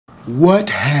What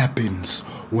happens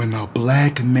when a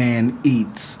black man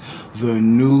eats the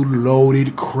new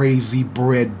loaded crazy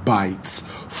bread bites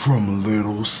from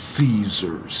Little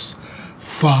Caesars?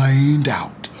 Find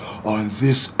out on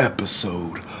this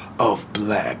episode of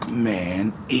Black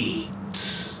Man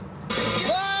Eats.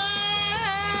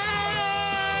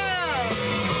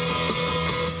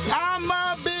 I'm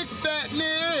a big fat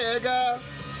nigga.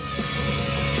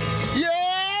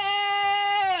 Yeah.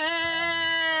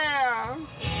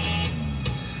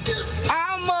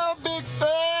 I'm a big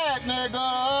fat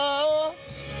nigga.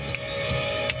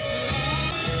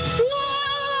 Woo.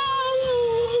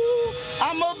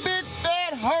 I'm a big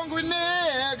fat hungry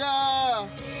nigga.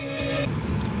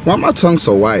 Why my tongue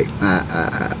so white?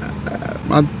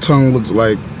 My tongue looks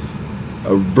like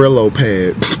a Brillo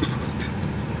pad.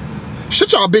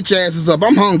 Shut y'all bitch asses up.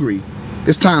 I'm hungry.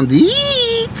 It's time to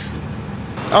eat.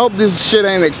 I hope this shit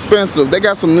ain't expensive. They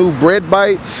got some new bread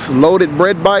bites, loaded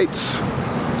bread bites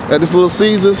at this Little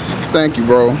Caesars. Thank you,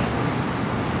 bro.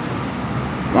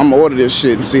 I'm gonna order this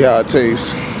shit and see how it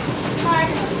tastes.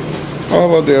 Oh,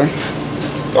 hello there.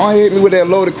 Don't hit me with that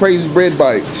loaded crazy bread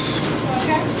bites.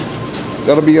 Okay.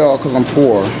 That'll be all because I'm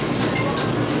poor.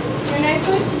 Your name,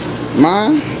 please?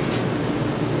 Mine?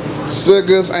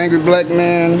 Ciggers, angry black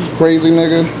man, crazy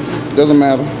nigga. Doesn't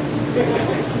matter.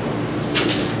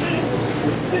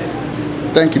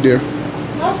 Thank you, dear.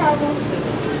 No problem.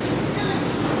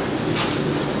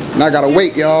 Now I gotta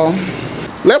wait, y'all.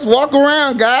 Let's walk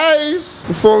around, guys,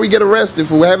 before we get arrested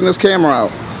for having this camera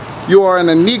out. You are in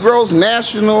a Negro's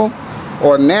national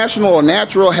or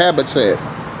natural habitat.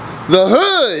 The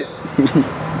hood.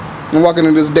 I'm walking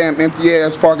in this damn empty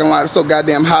ass parking lot. It's so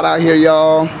goddamn hot out here,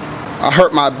 y'all. I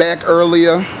hurt my back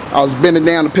earlier. I was bending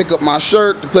down to pick up my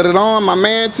shirt to put it on, my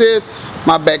man tits.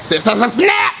 My back said, snap!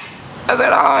 I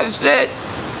said, oh shit.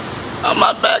 Oh,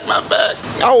 my back.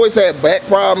 I always had back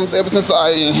problems ever since I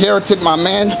inherited my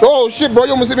man. Oh shit, bro,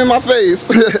 you almost hit me in my face.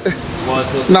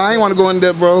 Nah, I ain't want to go in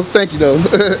there, bro. Thank you, though.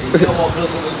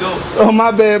 Oh,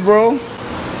 my bad, bro.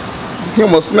 He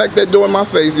almost smacked that door in my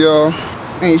face, y'all.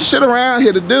 Ain't shit around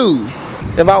here to do.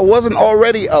 If I wasn't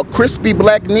already a crispy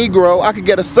black Negro, I could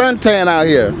get a suntan out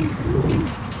here.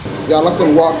 Y'all, I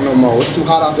couldn't walk no more. It's too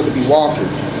hot out there to be walking.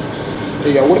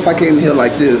 Hey, y'all, what if I came here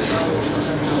like this?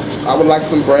 I would like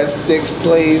some breadsticks,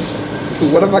 please.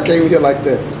 What if I came here like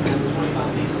that?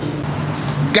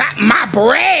 Got my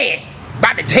bread.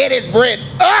 About to tear this bread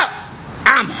up.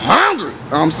 I'm hungry.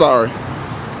 I'm sorry.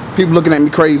 People looking at me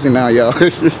crazy now, y'all.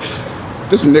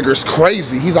 This nigger's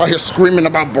crazy. He's out here screaming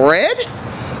about bread?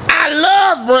 I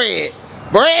love bread.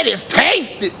 Bread is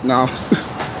tasty. No,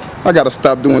 I gotta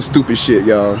stop doing stupid shit,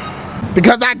 y'all.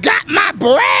 Because I got my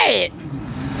bread.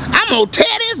 I'm gonna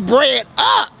tear this bread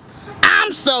up.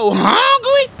 I'm so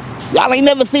hungry. Y'all ain't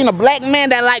never seen a black man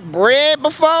that like bread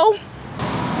before?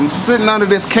 I'm sitting under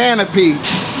this canopy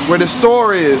where the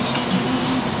store is.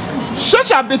 Shut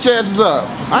y'all bitch asses up.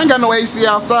 I ain't got no AC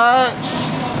outside.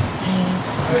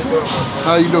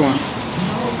 How you doing?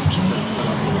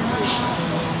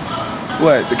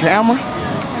 What, the camera?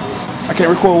 I can't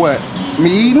record what? Me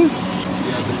eating?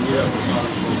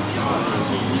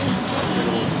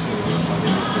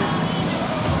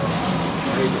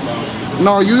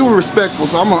 No, you were respectful,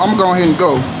 so I'm gonna go ahead and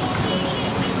go.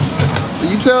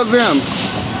 You tell them.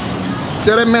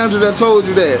 Tell that manager that told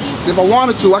you that. If I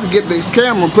wanted to, I could get this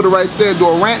camera and put it right there, do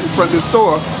a rant in front of this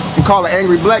store, and call it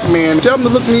Angry Black Man. Tell them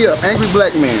to look me up, Angry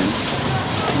Black Man.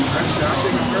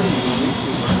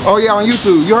 Oh yeah, on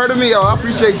YouTube. You heard of me? Oh, I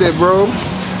appreciate that, bro.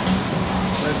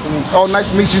 Oh, nice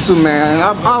to meet you too, man.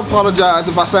 I apologize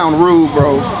if I sound rude,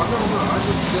 bro.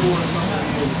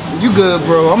 You good,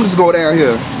 bro. I'm just going down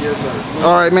here. Yes, sir.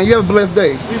 All right, man. You have a blessed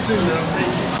day. You too, man.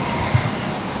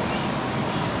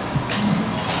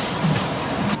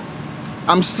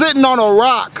 I'm sitting on a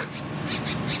rock.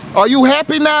 Are you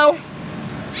happy now?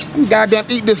 You goddamn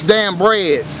eat this damn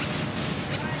bread.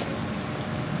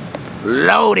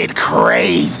 Loaded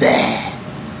crazy.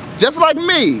 Just like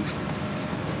me.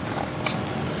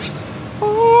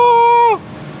 Oh.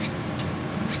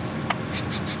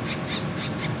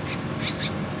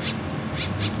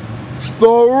 The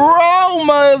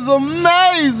aroma is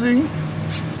amazing.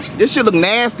 This shit look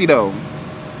nasty though.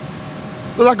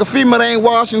 Look like a female that ain't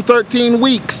washed in 13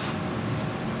 weeks.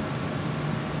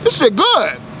 This shit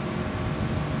good.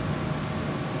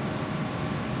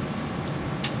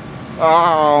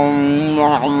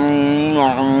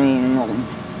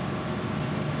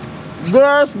 Good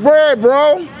ass bread,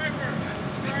 bro.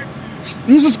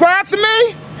 You subscribe to me?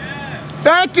 Yeah.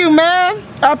 Thank you, man.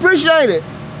 I appreciate it.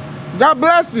 God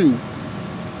bless you.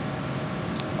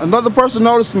 Another person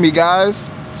noticed me, guys.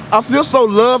 I feel so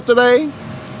loved today.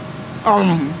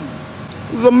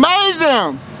 It's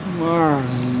amazing.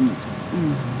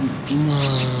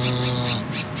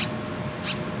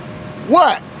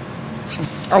 What?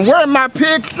 I'm wearing my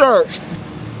pig shirt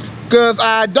because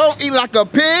I don't eat like a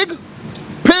pig.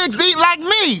 Pigs eat like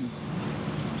me.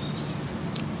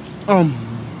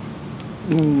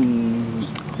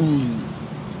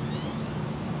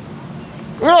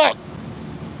 Look.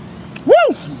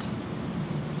 Woo!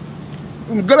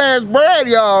 Some good ass bread,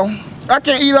 y'all. I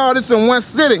can't eat all this in one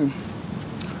sitting.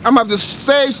 I'm gonna have to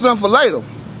save some for later.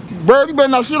 Bird, you better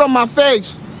not shit on my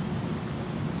face.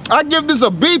 I give this a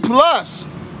B+.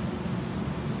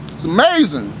 It's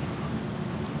amazing.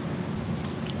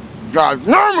 God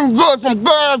damn, I'm good, some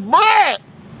good ass bread.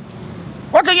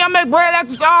 Why can't y'all make bread like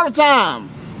this all the time?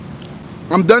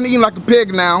 I'm done eating like a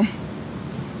pig now.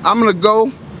 I'm gonna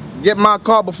go get my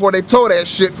car before they tow that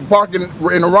shit for parking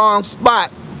in the wrong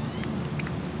spot.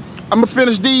 I'm gonna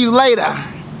finish these later.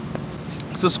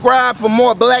 Subscribe for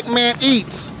more Black Man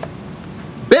Eats.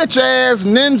 Bitch ass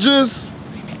ninjas.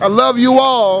 I love you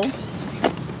all.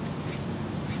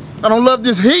 I don't love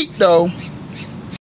this heat though.